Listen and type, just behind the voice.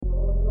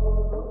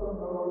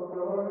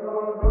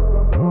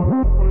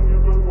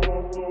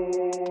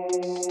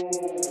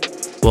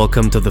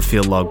Welcome to the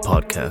Field Log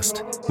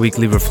Podcast,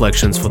 weekly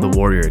reflections for the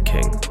Warrior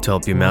King to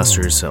help you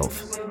master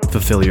yourself,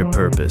 fulfill your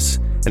purpose,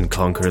 and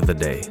conquer the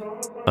day.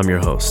 I'm your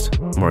host,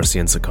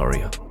 Marcian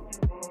Zakaria.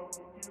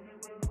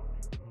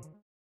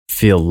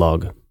 Field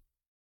Log,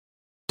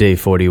 Day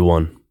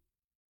 41.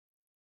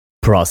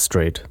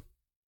 Prostrate.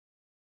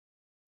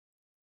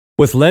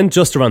 With Lent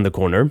just around the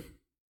corner,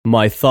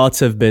 my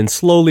thoughts have been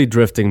slowly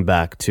drifting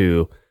back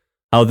to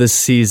how this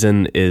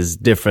season is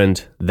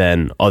different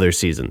than other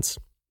seasons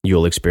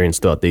you'll experience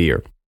throughout the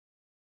year.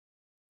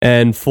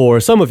 And for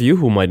some of you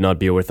who might not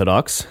be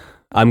Orthodox,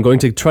 I'm going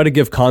to try to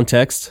give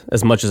context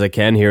as much as I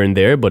can here and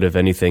there, but if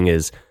anything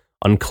is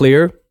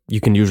unclear,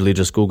 you can usually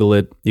just Google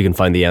it. You can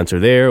find the answer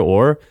there,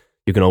 or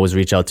you can always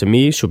reach out to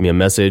me, shoot me a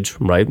message,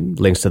 right?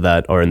 Links to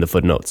that are in the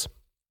footnotes.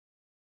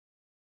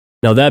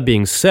 Now, that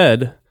being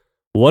said,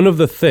 one of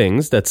the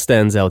things that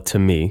stands out to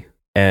me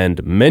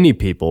and many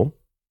people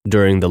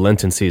during the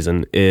Lenten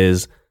season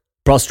is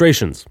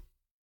prostrations.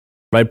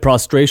 Right?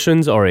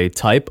 Prostrations are a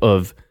type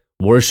of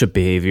worship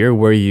behavior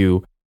where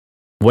you,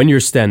 when you're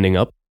standing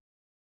up,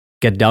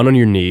 get down on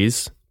your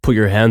knees, put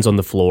your hands on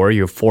the floor,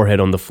 your forehead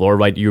on the floor,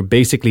 right? You're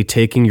basically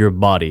taking your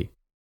body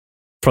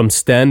from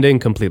standing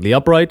completely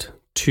upright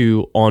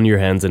to on your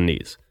hands and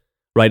knees,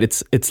 right?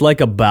 It's like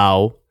a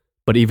bow,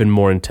 but even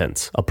more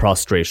intense, a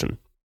prostration.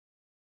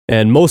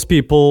 And most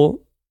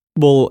people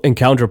will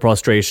encounter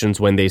prostrations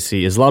when they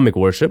see Islamic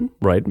worship,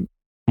 right?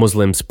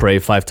 Muslims pray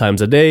 5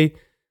 times a day.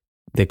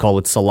 They call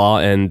it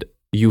Salah, and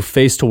you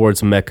face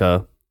towards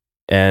Mecca,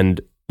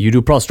 and you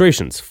do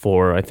prostrations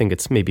for, I think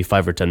it's maybe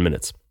 5 or 10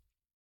 minutes.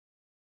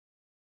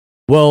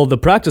 Well, the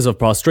practice of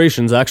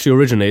prostrations actually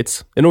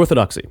originates in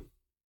Orthodoxy,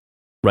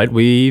 right?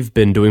 We've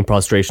been doing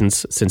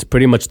prostrations since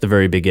pretty much the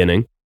very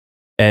beginning,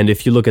 and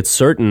if you look at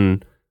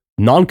certain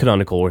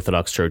non-canonical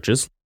Orthodox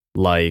churches,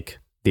 like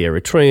the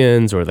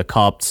Eritreans or the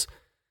Copts,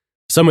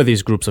 some of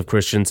these groups of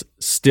Christians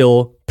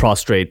still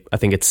prostrate, I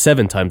think it's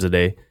 7 times a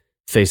day,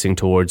 facing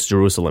towards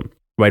Jerusalem,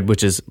 right?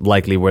 Which is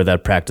likely where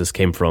that practice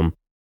came from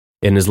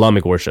in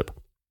Islamic worship.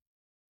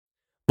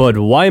 But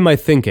why am I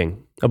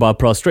thinking about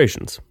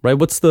prostrations, right?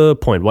 What's the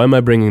point? Why am I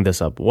bringing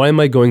this up? Why am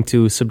I going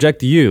to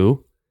subject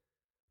you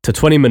to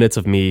 20 minutes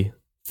of me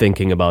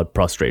thinking about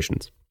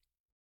prostrations?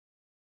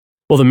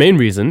 Well, the main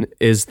reason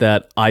is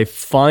that I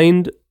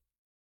find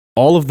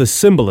all of the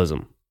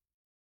symbolism,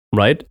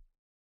 right,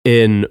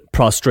 in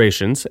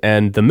prostrations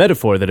and the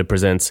metaphor that it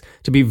presents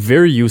to be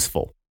very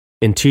useful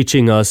in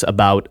teaching us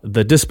about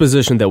the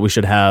disposition that we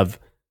should have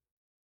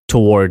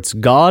towards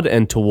God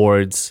and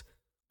towards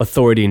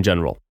authority in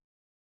general,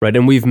 right?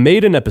 And we've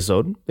made an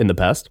episode in the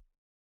past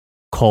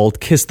called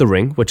Kiss the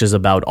Ring, which is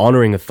about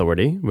honoring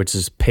authority, which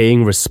is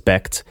paying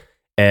respect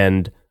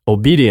and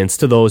obedience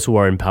to those who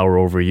are in power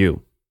over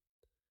you,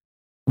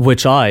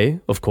 which I,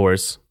 of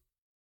course,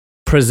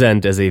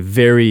 present as a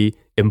very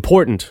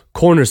important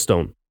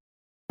cornerstone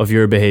of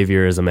your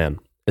behavior as a man,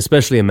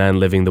 especially a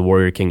man living the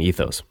warrior king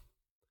ethos.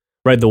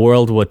 Right, the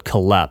world would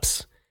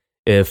collapse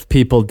if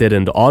people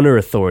didn't honor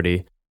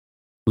authority,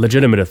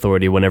 legitimate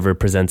authority, whenever it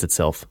presents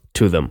itself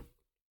to them.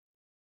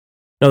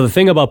 Now, the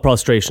thing about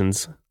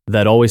prostrations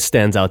that always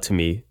stands out to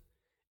me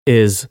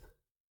is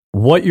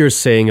what you're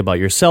saying about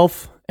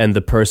yourself and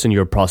the person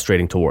you're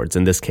prostrating towards,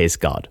 in this case,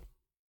 God.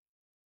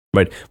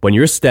 Right, when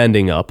you're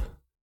standing up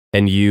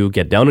and you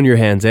get down on your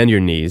hands and your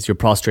knees, you're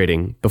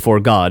prostrating before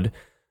God,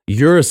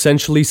 you're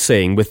essentially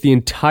saying with the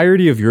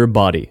entirety of your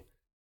body,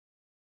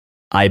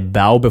 I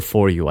bow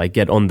before you. I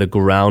get on the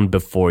ground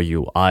before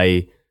you.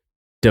 I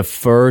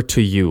defer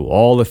to you,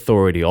 all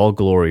authority, all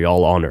glory,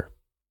 all honor,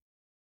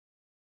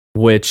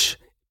 which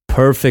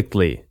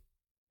perfectly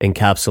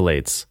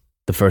encapsulates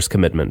the first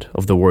commitment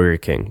of the warrior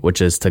king,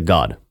 which is to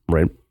God,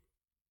 right?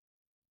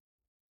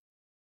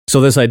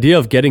 So this idea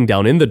of getting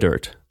down in the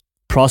dirt,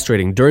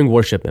 prostrating during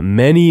worship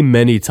many,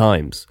 many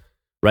times,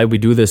 right? We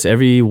do this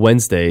every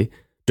Wednesday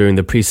during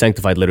the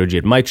pre-sanctified liturgy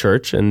at my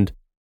church, and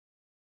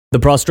the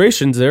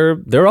prostrations,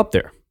 they're up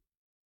there,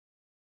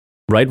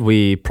 right?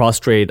 We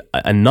prostrate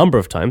a number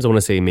of times. I want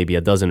to say maybe a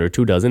dozen or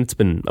 2 dozen. It's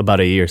been about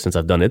a year since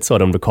I've done it, so I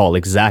don't recall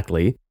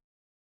exactly.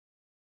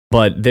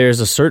 But there's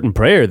a certain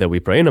prayer that we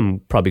pray, and I'm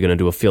probably going to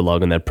do a field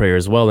log on that prayer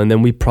as well, and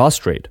then we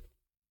prostrate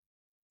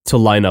to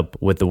line up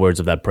with the words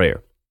of that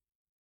prayer.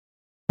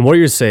 And what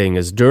you're saying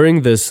is,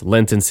 during this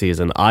Lenten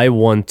season, I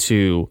want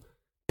to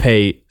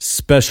pay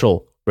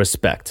special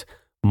respect,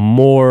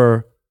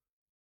 more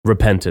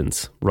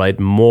repentance, right?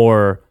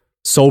 More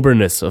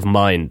soberness of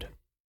mind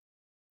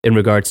in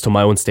regards to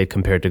my own state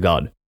compared to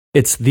God.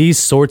 It's these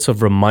sorts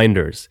of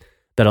reminders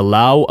that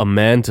allow a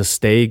man to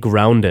stay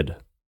grounded,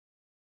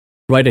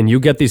 right? And you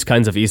get these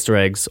kinds of Easter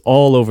eggs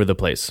all over the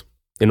place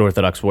in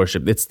Orthodox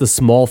worship. It's the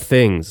small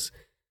things,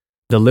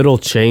 the little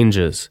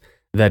changes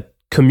that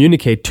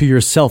communicate to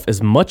yourself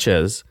as much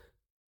as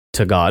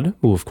to God,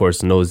 who of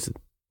course knows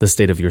the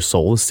state of your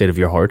soul, the state of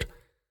your heart,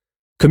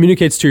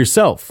 communicates to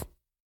yourself.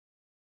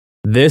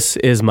 This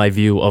is my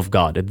view of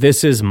God.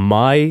 This is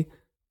my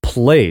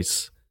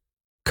place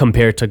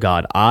compared to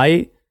God.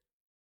 I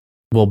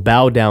will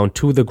bow down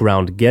to the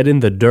ground, get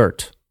in the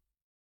dirt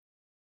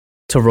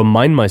to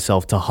remind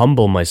myself, to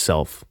humble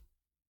myself,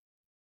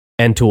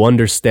 and to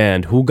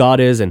understand who God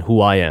is and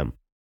who I am,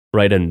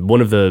 right? And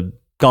one of the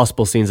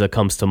gospel scenes that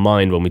comes to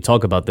mind when we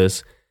talk about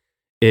this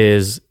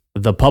is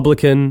the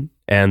publican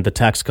and the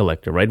tax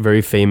collector, right?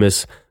 Very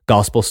famous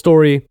gospel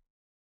story.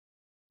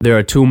 There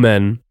are two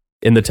men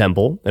in the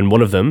temple, and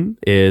one of them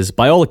is,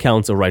 by all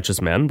accounts, a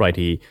righteous man, right?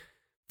 He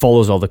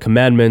follows all the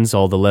commandments,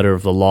 all the letter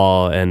of the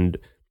law, and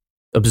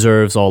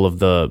observes all of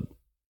the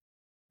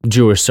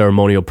Jewish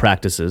ceremonial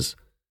practices,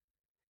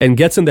 and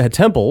gets in the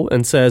temple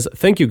and says,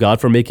 "Thank you, God,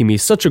 for making me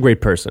such a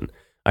great person.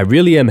 I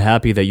really am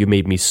happy that you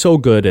made me so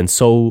good and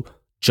so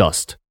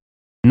just.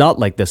 Not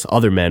like this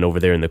other man over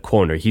there in the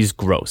corner. He's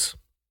gross."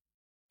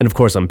 And of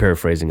course, I'm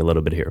paraphrasing a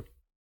little bit here.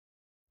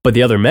 But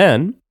the other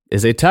man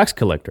is a tax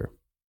collector,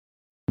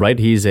 right?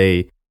 He's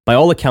by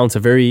all accounts, a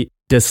very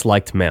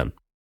disliked man,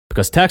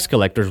 because tax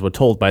collectors were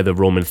told by the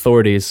Roman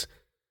authorities,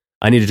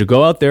 "I need you to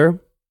go out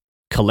there,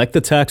 collect the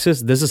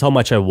taxes. This is how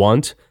much I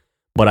want,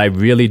 but I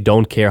really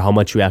don't care how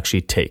much you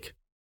actually take."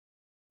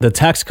 The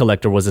tax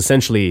collector was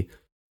essentially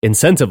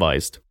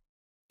incentivized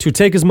to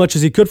take as much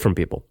as he could from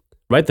people,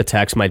 right? The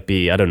tax might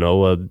be,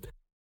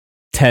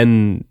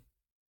 10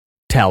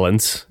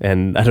 talents,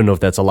 and I don't know if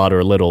that's a lot or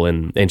a little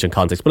in ancient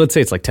context, but let's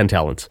say it's like 10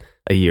 talents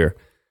a year.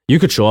 You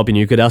could show up and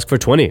you could ask for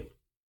 20,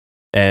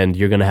 and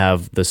you're going to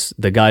have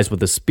the guys with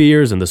the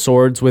spears and the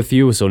swords with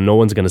you, so no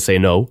one's going to say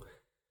no.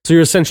 So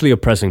you're essentially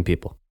oppressing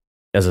people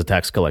as a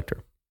tax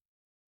collector.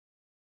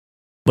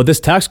 But this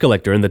tax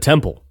collector in the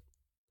temple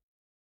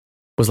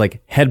was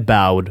like head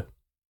bowed,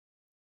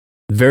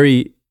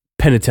 very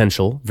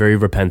penitential, very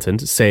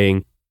repentant,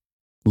 saying,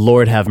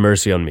 "Lord, have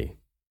mercy on me,"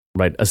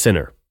 right? A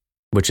sinner,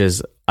 which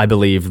is, I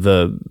believe,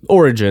 the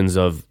origins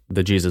of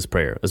the Jesus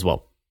prayer as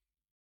well.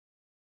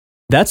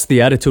 That's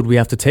the attitude we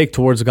have to take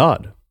towards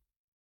God,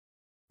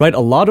 right? A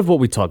lot of what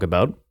we talk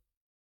about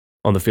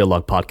on the Field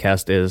Log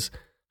podcast is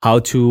how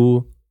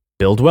to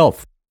build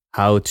wealth,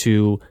 how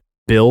to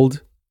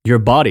build your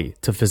body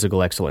to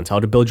physical excellence, how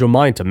to build your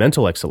mind to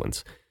mental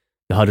excellence,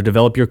 how to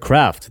develop your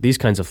craft, these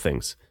kinds of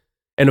things.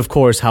 And of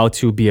course, how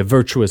to be a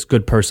virtuous,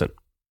 good person.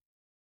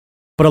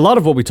 But a lot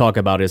of what we talk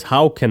about is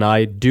how can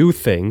I do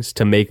things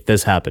to make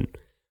this happen?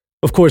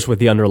 Of course, with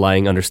the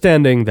underlying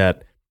understanding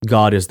that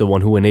God is the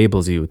one who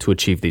enables you to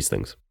achieve these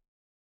things.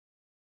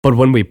 But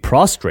when we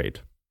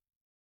prostrate,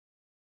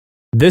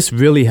 this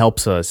really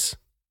helps us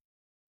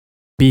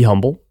be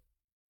humble.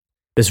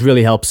 This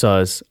really helps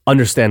us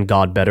understand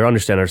God better,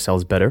 understand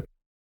ourselves better.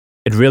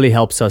 It really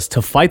helps us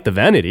to fight the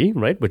vanity,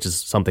 right? Which is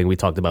something we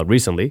talked about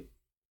recently.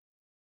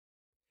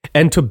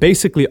 And to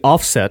basically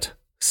offset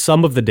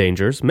some of the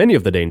dangers, many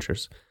of the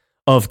dangers,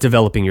 of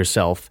developing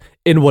yourself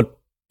in what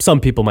some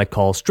people might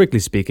call, strictly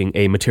speaking,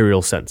 a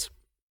material sense,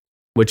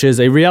 which is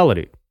a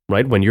reality,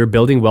 right? When you're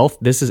building wealth,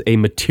 this is a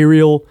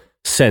material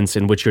sense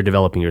in which you're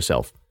developing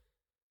yourself.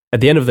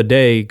 At the end of the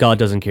day, God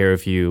doesn't care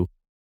if you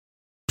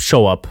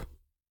show up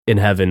in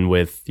heaven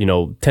with,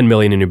 10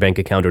 million in your bank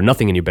account or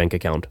nothing in your bank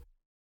account.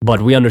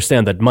 But we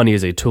understand that money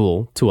is a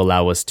tool to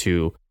allow us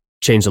to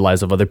change the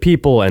lives of other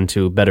people and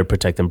to better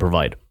protect and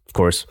provide. Of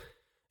course,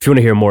 if you want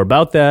to hear more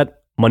about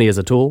that, Money as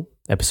a Tool,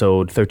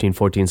 episode 13,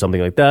 14,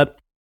 something like that.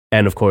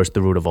 And of course,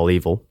 The Root of All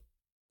Evil,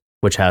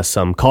 which has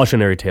some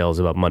cautionary tales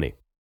about money.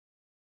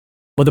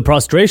 But the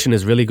prostration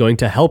is really going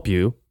to help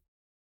you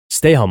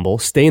stay humble,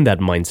 stay in that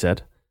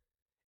mindset,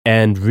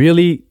 and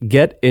really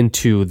get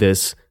into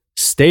this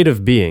state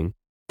of being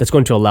that's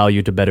going to allow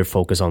you to better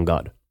focus on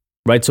God,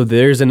 right? So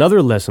there's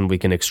another lesson we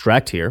can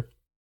extract here,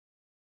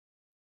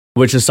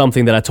 which is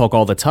something that I talk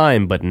all the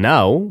time, but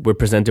now we're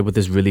presented with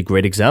this really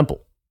great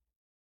example.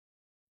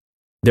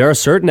 There are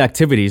certain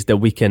activities that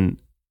we can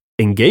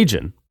engage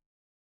in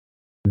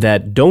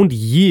that don't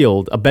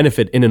yield a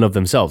benefit in and of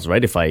themselves,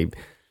 right? If I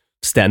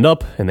stand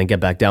up and then get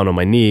back down on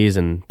my knees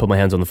and put my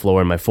hands on the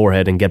floor and my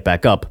forehead and get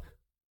back up,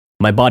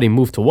 my body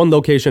moved to one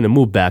location and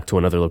moved back to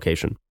another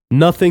location.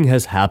 Nothing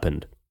has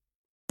happened.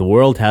 The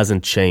world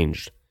hasn't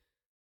changed.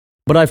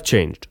 But I've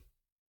changed,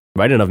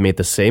 right? And I've made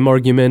the same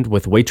argument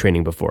with weight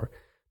training before.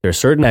 There are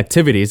certain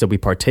activities that we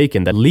partake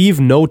in that leave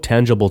no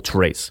tangible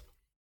trace.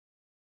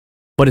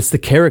 But it's the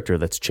character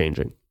that's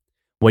changing.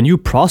 When you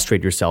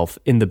prostrate yourself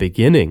in the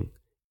beginning,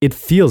 it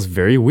feels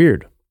very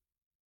weird,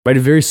 right?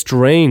 It's very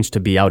strange to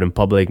be out in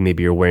public.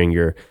 Maybe you're wearing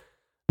your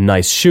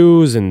nice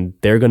shoes and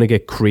they're going to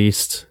get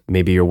creased.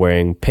 Maybe you're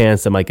wearing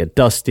pants that might get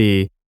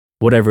dusty.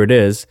 Whatever it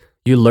is,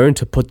 you learn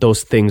to put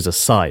those things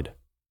aside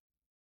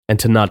and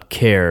to not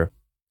care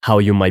how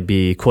you might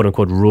be, quote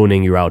unquote,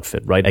 ruining your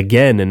outfit, right?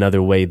 Again,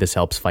 another way this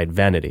helps fight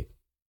vanity.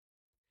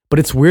 But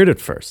it's weird at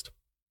first.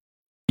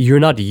 You're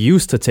not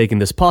used to taking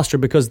this posture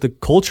because the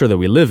culture that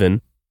we live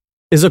in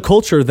is a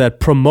culture that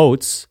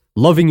promotes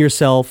loving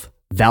yourself,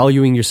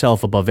 valuing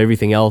yourself above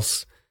everything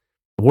else,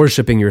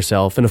 worshiping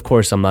yourself. And of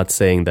course, I'm not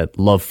saying that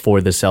love for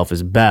the self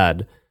is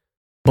bad,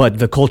 but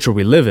the culture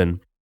we live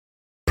in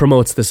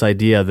promotes this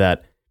idea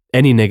that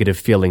any negative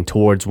feeling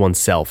towards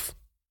oneself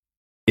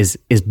is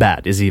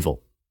bad, is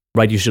evil,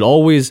 right? You should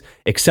always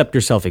accept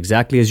yourself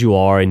exactly as you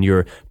are, and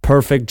you're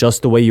perfect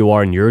just the way you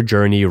are in your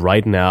journey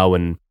right now,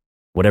 and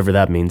whatever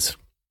that means,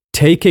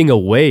 taking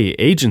away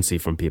agency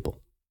from people.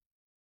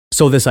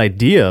 So this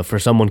idea for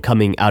someone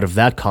coming out of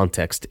that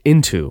context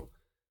into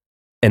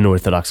an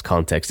Orthodox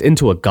context,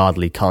 into a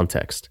godly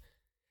context,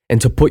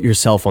 and to put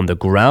yourself on the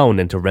ground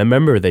and to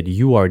remember that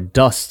you are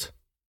dust.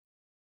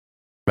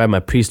 Right?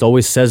 My priest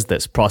always says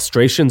this.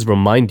 Prostrations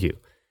remind you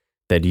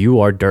that you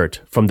are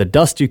dirt. From the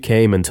dust you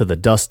came, and to the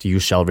dust you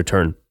shall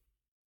return.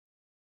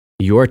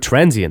 You are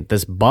transient.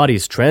 This body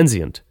is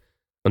transient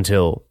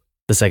until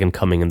the second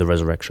coming and the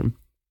resurrection.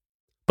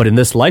 But in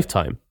this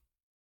lifetime,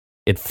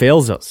 it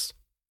fails us.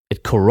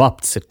 It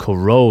corrupts, it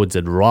corrodes,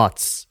 it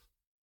rots.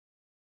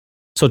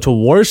 So to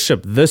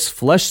worship this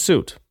flesh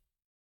suit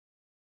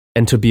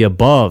and to be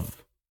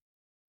above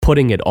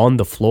putting it on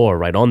the floor,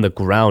 right on the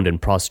ground in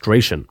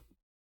prostration,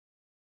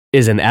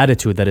 is an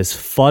attitude that is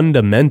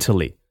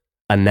fundamentally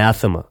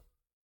anathema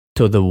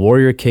to the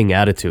warrior king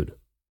attitude.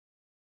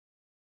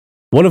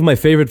 One of my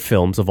favorite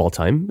films of all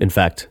time, in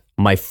fact,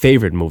 my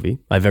favorite movie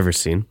I've ever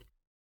seen,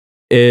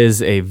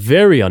 is a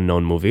very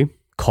unknown movie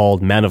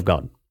called Man of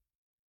God.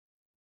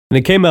 And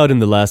it came out in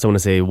the last, I want to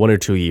say, 1 or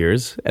 2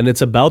 years, and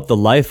it's about the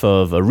life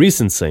of a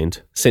recent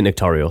saint, Saint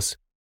Nectarios,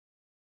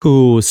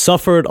 who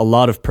suffered a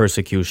lot of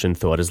persecution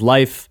throughout his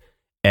life,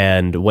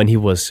 and when he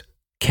was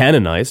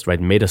canonized, right,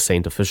 made a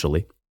saint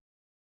officially,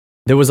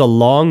 there was a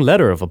long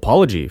letter of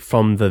apology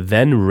from the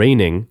then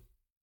reigning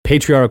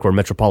patriarch or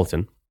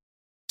metropolitan,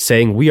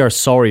 saying, "We are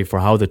sorry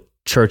for how the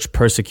church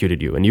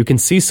persecuted you." And you can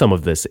see some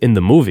of this in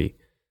the movie,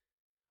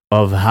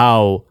 of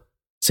how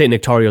Saint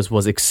Nectarios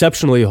was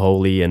exceptionally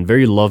holy and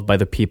very loved by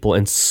the people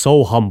and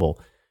so humble.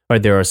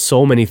 Right? There are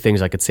so many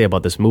things I could say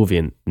about this movie,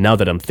 and now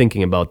that I'm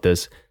thinking about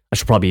this, I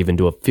should probably even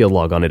do a field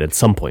log on it at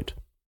some point.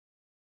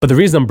 But the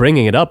reason I'm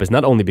bringing it up is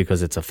not only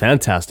because it's a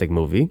fantastic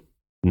movie,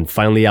 and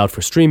finally out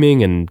for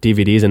streaming and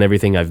DVDs and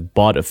everything. I've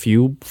bought a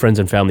few friends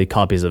and family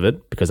copies of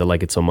it because I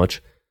like it so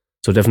much.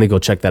 So definitely go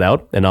check that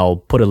out, and I'll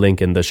put a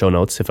link in the show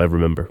notes if I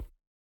remember.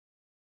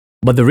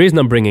 But the reason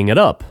I'm bringing it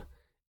up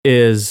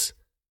is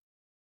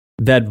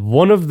that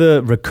one of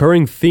the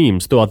recurring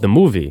themes throughout the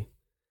movie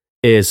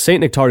is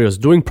Saint Nectarios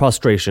doing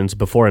prostrations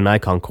before an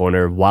icon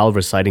corner while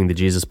reciting the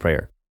Jesus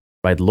prayer.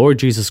 Right? Lord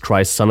Jesus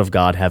Christ, Son of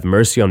God, have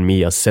mercy on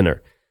me, a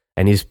sinner.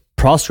 And he's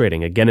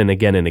prostrating again and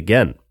again and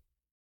again.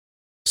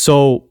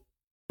 So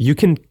you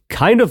can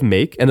kind of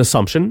make an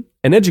assumption,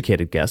 an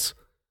educated guess,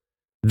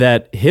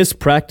 that his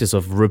practice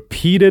of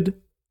repeated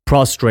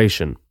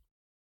prostration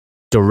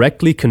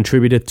directly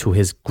contributed to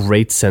his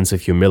great sense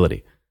of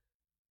humility.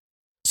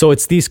 So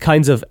it's these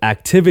kinds of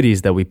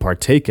activities that we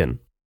partake in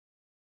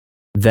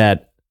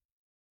that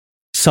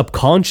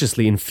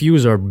subconsciously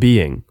infuse our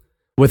being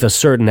with a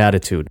certain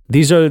attitude.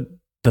 These are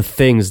the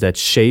things that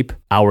shape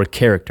our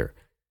character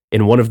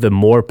in one of the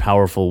more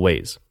powerful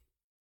ways.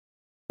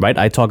 Right?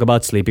 I talk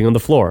about sleeping on the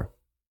floor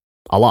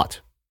a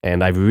lot,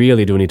 and I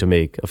really do need to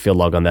make a field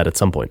log on that at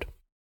some point.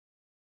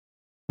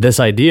 This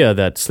idea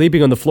that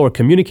sleeping on the floor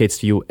communicates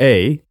to you,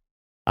 A,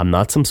 I'm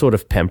not some sort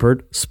of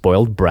pampered,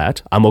 spoiled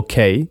brat. I'm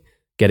okay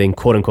getting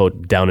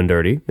quote-unquote down and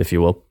dirty, if you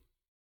will.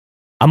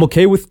 I'm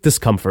okay with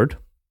discomfort,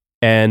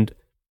 and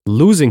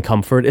losing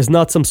comfort is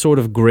not some sort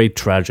of great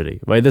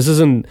tragedy, right? This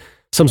isn't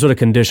some sort of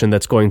condition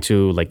that's going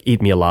to like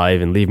eat me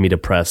alive and leave me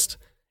depressed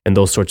and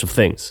those sorts of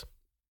things.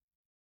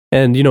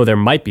 And, you know, there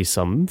might be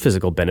some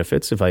physical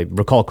benefits. If I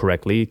recall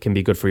correctly, it can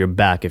be good for your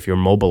back if you're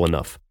mobile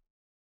enough.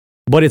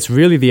 But it's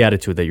really the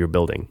attitude that you're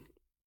building.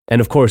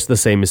 And of course, the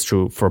same is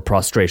true for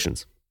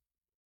prostrations.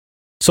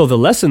 So the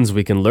lessons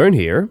we can learn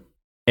here,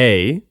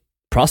 A,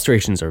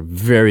 prostrations are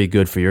very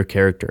good for your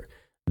character.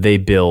 They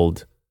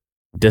build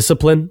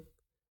discipline,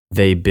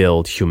 they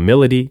build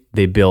humility,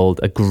 they build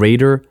a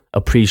greater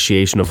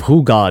appreciation of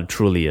who God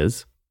truly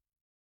is.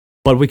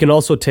 But we can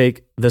also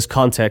take this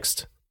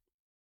context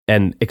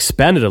and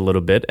expand it a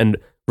little bit and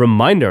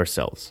remind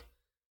ourselves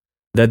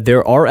that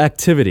there are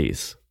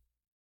activities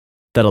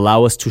that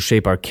allow us to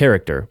shape our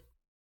character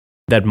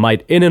that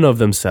might in and of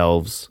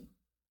themselves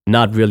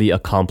not really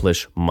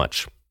accomplish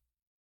much.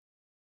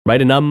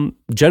 Right? And I'm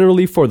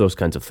generally for those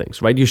kinds of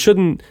things, right? You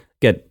shouldn't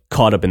get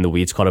caught up in the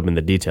weeds, caught up in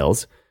the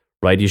details,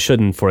 right? You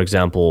shouldn't, for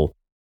example,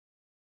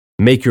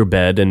 make your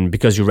bed, and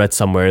because you read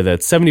somewhere that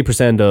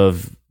 70%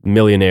 of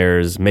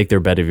millionaires make their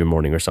bed every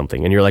morning or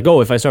something, and you're like,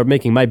 oh, if I start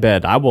making my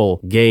bed, I will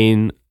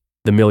gain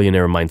the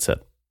millionaire mindset,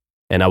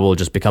 and I will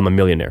just become a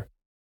millionaire.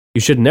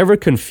 You should never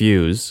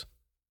confuse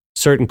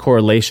certain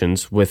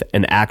correlations with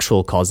an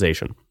actual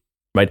causation,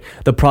 right?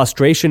 The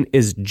prostration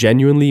is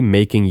genuinely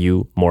making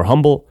you more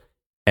humble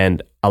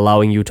and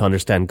allowing you to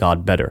understand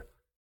God better.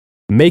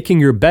 Making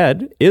your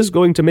bed is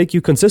going to make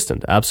you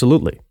consistent,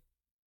 absolutely.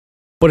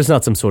 But it's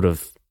not some sort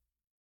of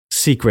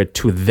secret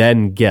to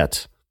then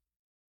get,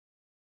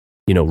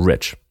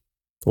 rich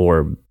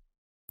or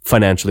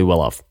financially well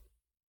off.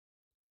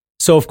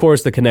 So, of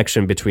course, the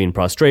connection between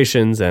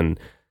prostrations and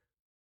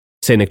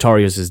St.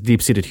 Nectarius'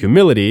 deep-seated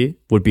humility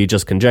would be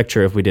just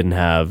conjecture if we didn't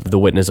have the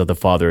witness of the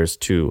fathers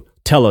to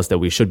tell us that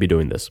we should be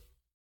doing this.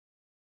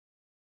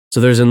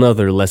 So there's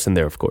another lesson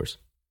there, of course,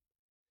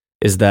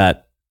 is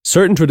that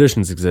certain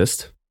traditions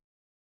exist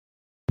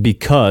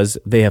because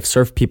they have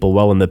served people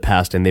well in the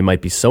past and they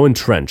might be so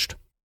entrenched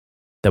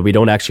that we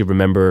don't actually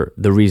remember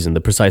the reason,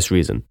 the precise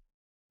reason.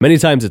 Many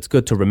times it's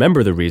good to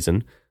remember the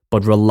reason,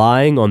 but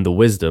relying on the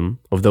wisdom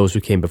of those who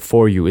came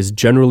before you is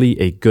generally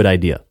a good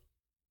idea,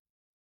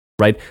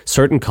 right?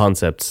 Certain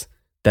concepts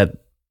that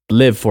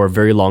live for a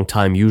very long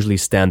time usually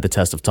stand the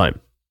test of time.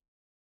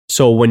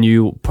 So when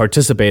you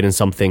participate in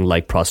something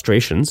like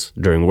prostrations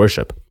during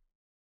worship,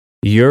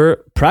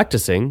 you're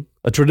practicing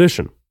a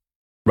tradition,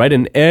 right?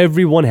 And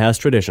everyone has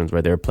traditions,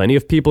 right? There are plenty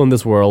of people in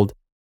this world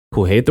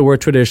who hate the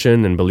word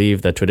tradition and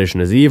believe that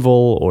tradition is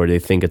evil or they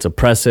think it's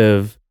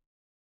oppressive.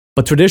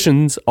 But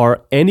traditions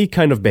are any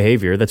kind of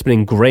behavior that's been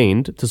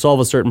ingrained to solve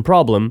a certain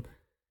problem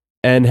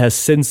and has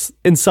since,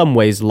 in some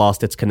ways,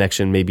 lost its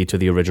connection maybe to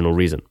the original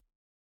reason.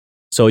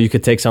 So you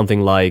could take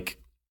something like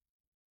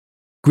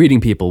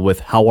greeting people with,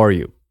 "How are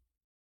you?"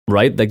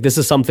 Right? Like this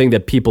is something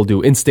that people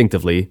do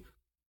instinctively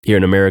here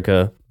in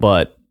America.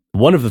 But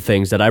one of the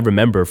things that I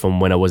remember from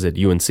when I was at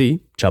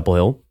UNC, Chapel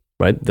Hill,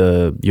 right,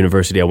 the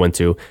university I went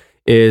to,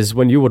 is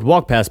when you would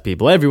walk past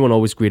people, everyone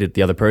always greeted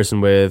the other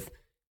person with,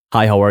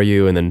 "Hi, how are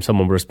you?" And then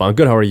someone would respond,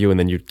 "Good, how are you?" And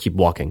then you'd keep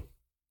walking,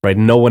 right?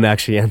 No one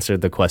actually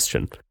answered the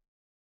question.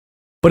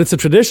 But it's a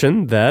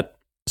tradition that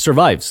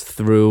survives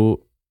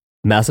through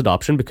mass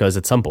adoption because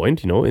at some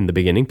point, in the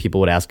beginning, people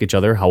would ask each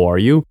other, "How are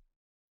you?"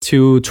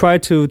 to try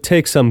to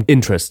take some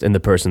interest in the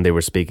person they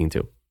were speaking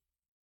to.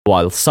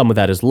 While some of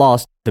that is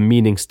lost, the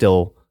meaning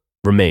still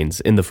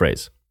remains in the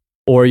phrase.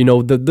 Or,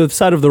 the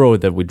side of the road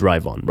that we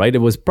drive on, right? It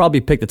was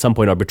probably picked at some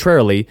point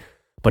arbitrarily,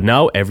 but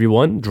now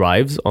everyone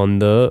drives on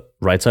the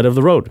right side of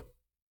the road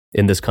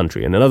in this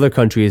country. And in other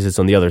countries, it's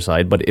on the other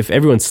side. But if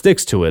everyone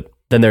sticks to it,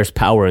 then there's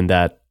power in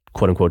that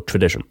quote-unquote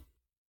tradition.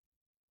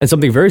 And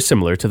something very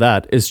similar to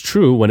that is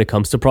true when it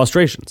comes to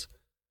prostrations,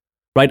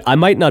 right? I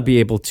might not be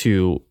able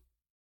to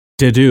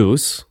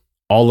deduce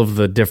all of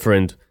the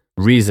different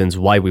reasons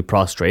why we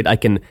prostrate. I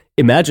can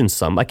imagine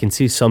some. I can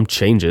see some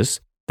changes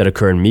that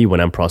occur in me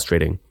when I'm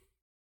prostrating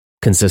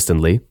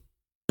consistently.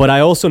 But I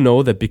also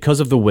know that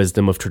because of the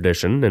wisdom of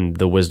tradition and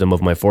the wisdom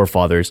of my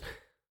forefathers,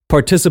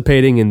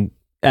 participating in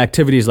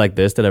activities like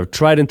this that are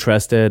tried and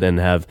trusted and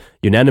have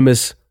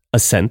unanimous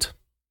assent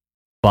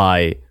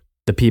by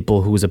the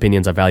people whose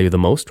opinions I value the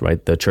most,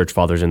 right, the church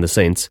fathers and the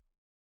saints,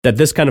 that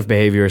this kind of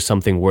behavior is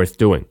something worth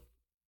doing.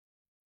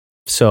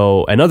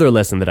 So another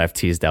lesson that I've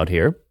teased out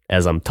here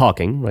as I'm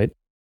talking, right,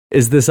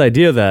 is this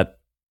idea that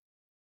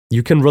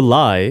you can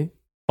rely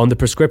on the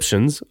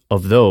prescriptions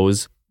of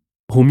those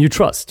whom you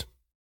trust,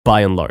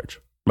 by and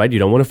large, right? You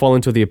don't want to fall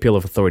into the appeal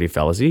of authority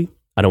fallacy.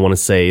 I don't want to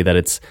say that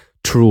it's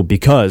true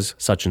because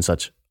such and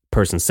such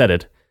person said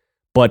it,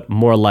 but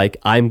more like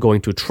I'm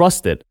going to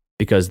trust it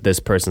because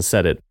this person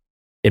said it.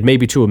 It may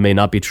be true, it may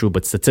not be true,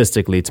 but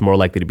statistically it's more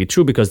likely to be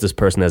true because this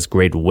person has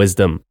great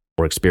wisdom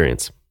or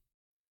experience.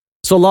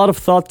 So a lot of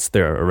thoughts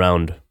there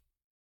around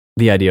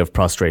the idea of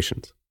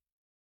prostrations,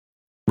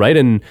 right?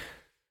 And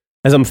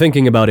as I'm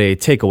thinking about a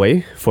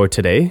takeaway for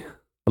today,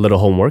 a little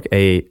homework,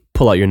 a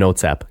pull out your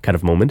notes app kind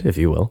of moment, if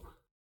you will,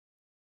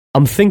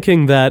 I'm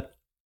thinking that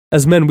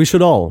as men, we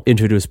should all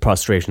introduce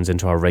prostrations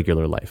into our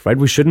regular life, right?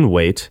 We shouldn't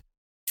wait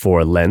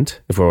for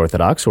Lent if we're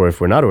Orthodox, or if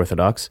we're not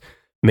Orthodox,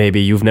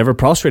 maybe you've never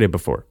prostrated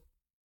before.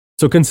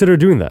 So consider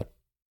doing that,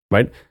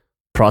 right?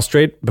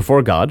 Prostrate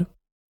before God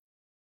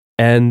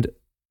and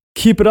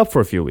keep it up for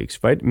a few weeks,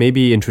 right?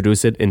 Maybe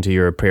introduce it into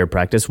your prayer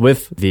practice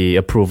with the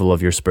approval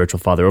of your spiritual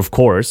father, of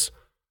course.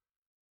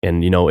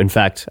 And, in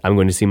fact, I'm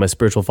going to see my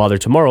spiritual father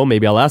tomorrow.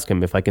 Maybe I'll ask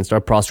him if I can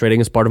start prostrating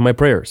as part of my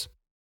prayers.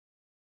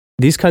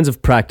 These kinds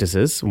of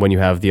practices, when you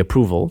have the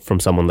approval from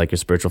someone like your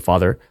spiritual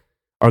father,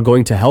 are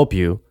going to help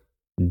you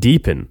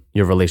deepen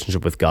your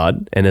relationship with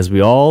God. And as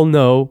we all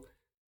know,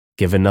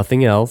 given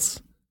nothing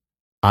else,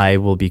 I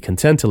will be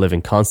content to live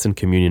in constant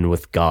communion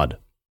with God.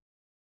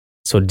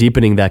 So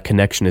deepening that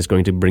connection is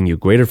going to bring you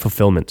greater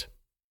fulfillment,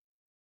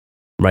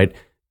 right?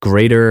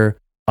 Greater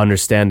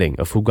understanding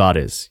of who God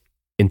is,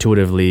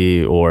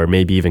 intuitively or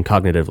maybe even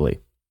cognitively.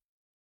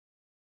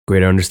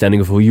 Greater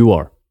understanding of who you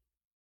are.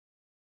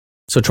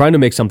 So trying to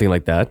make something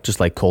like that, just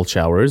like cold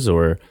showers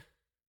or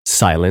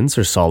silence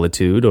or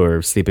solitude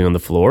or sleeping on the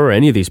floor or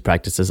any of these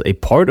practices, a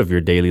part of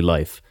your daily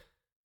life,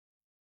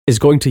 is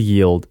going to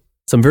yield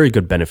some very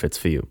good benefits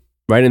for you,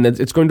 right? And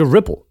it's going to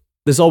ripple.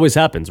 This always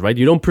happens, right?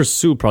 You don't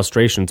pursue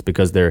prostrations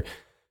because they're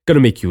going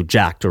to make you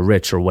jacked or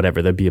rich or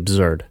whatever. That'd be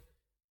absurd.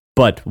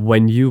 But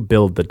when you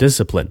build the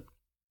discipline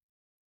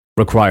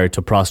required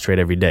to prostrate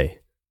every day,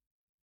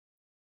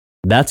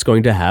 that's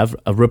going to have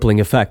a rippling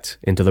effect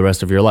into the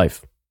rest of your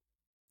life.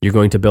 You're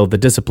going to build the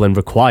discipline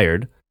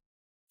required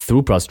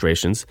through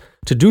prostrations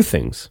to do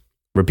things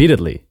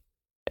repeatedly.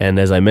 And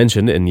as I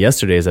mentioned in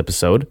yesterday's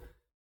episode,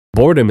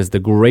 boredom is the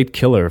great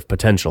killer of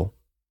potential.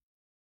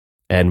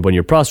 And when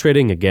you're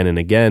prostrating again and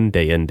again,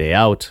 day in, day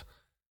out,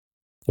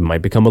 it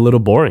might become a little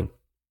boring.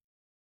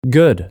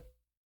 Good.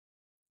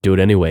 Do it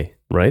anyway,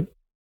 right?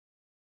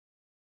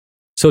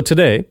 So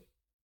today,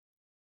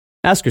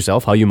 ask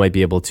yourself how you might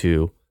be able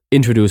to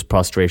introduce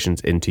prostrations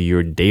into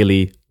your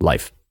daily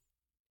life.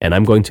 And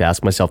I'm going to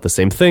ask myself the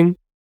same thing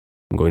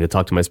I'm going to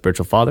talk to my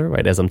spiritual father,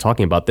 right? As I'm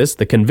talking about this,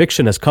 the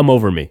conviction has come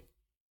over me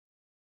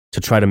to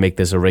try to make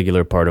this a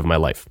regular part of my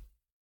life.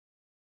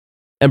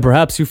 And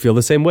perhaps you feel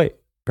the same way.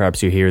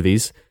 Perhaps you hear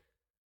these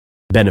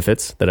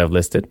benefits that I've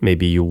listed.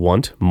 Maybe you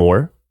want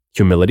more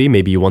humility.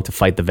 Maybe you want to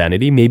fight the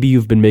vanity. Maybe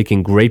you've been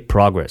making great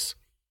progress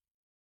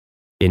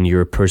in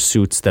your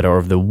pursuits that are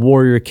of the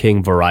warrior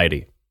king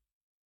variety.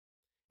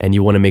 And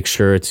you want to make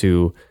sure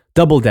to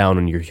double down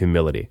on your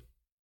humility.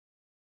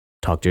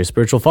 Talk to your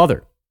spiritual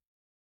father.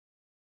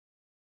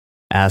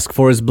 Ask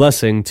for his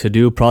blessing to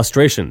do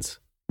prostrations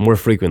more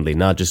frequently,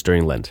 not just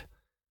during Lent.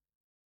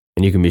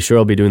 And you can be sure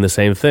I'll be doing the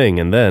same thing.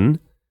 And then,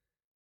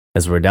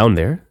 as we're down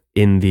there,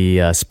 in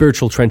the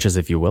spiritual trenches,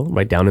 if you will,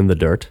 right down in the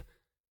dirt,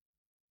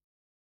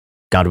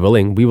 God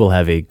willing, we will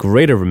have a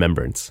greater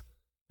remembrance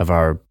of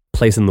our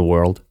place in the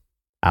world,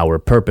 our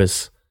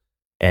purpose,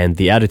 and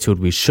the attitude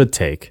we should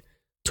take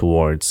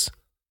towards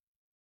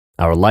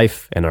our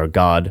life and our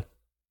God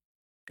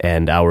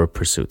and our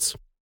pursuits.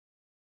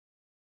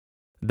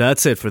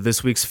 That's it for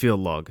this week's Field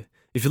Log.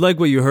 If you like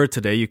what you heard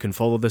today, you can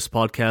follow this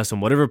podcast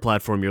on whatever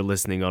platform you're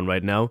listening on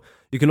right now.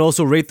 You can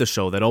also rate the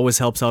show. That always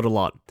helps out a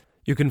lot.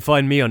 You can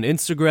find me on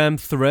Instagram,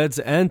 Threads,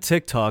 and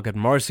TikTok at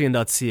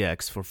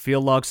marcian.cx for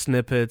Field Log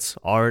snippets,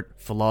 art,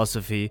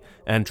 philosophy,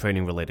 and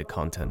training-related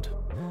content.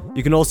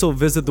 You can also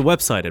visit the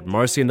website at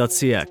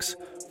marcian.cx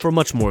for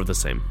much more of the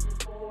same.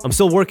 I'm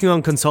still working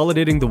on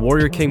consolidating the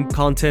Warrior King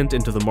content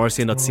into the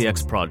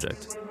marcian.cx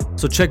project.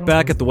 So check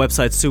back at the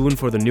website soon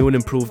for the new and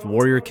improved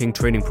Warrior King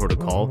training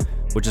protocol,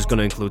 which is going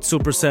to include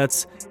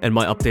supersets and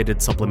my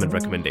updated supplement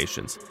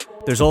recommendations.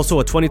 There's also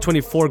a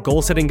 2024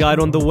 goal-setting guide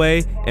on the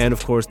way, and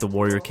of course the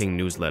Warrior King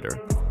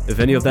newsletter. If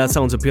any of that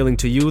sounds appealing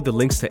to you, the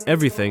links to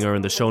everything are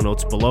in the show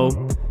notes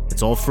below.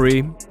 It's all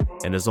free,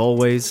 and as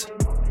always,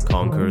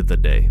 conquer the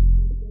day.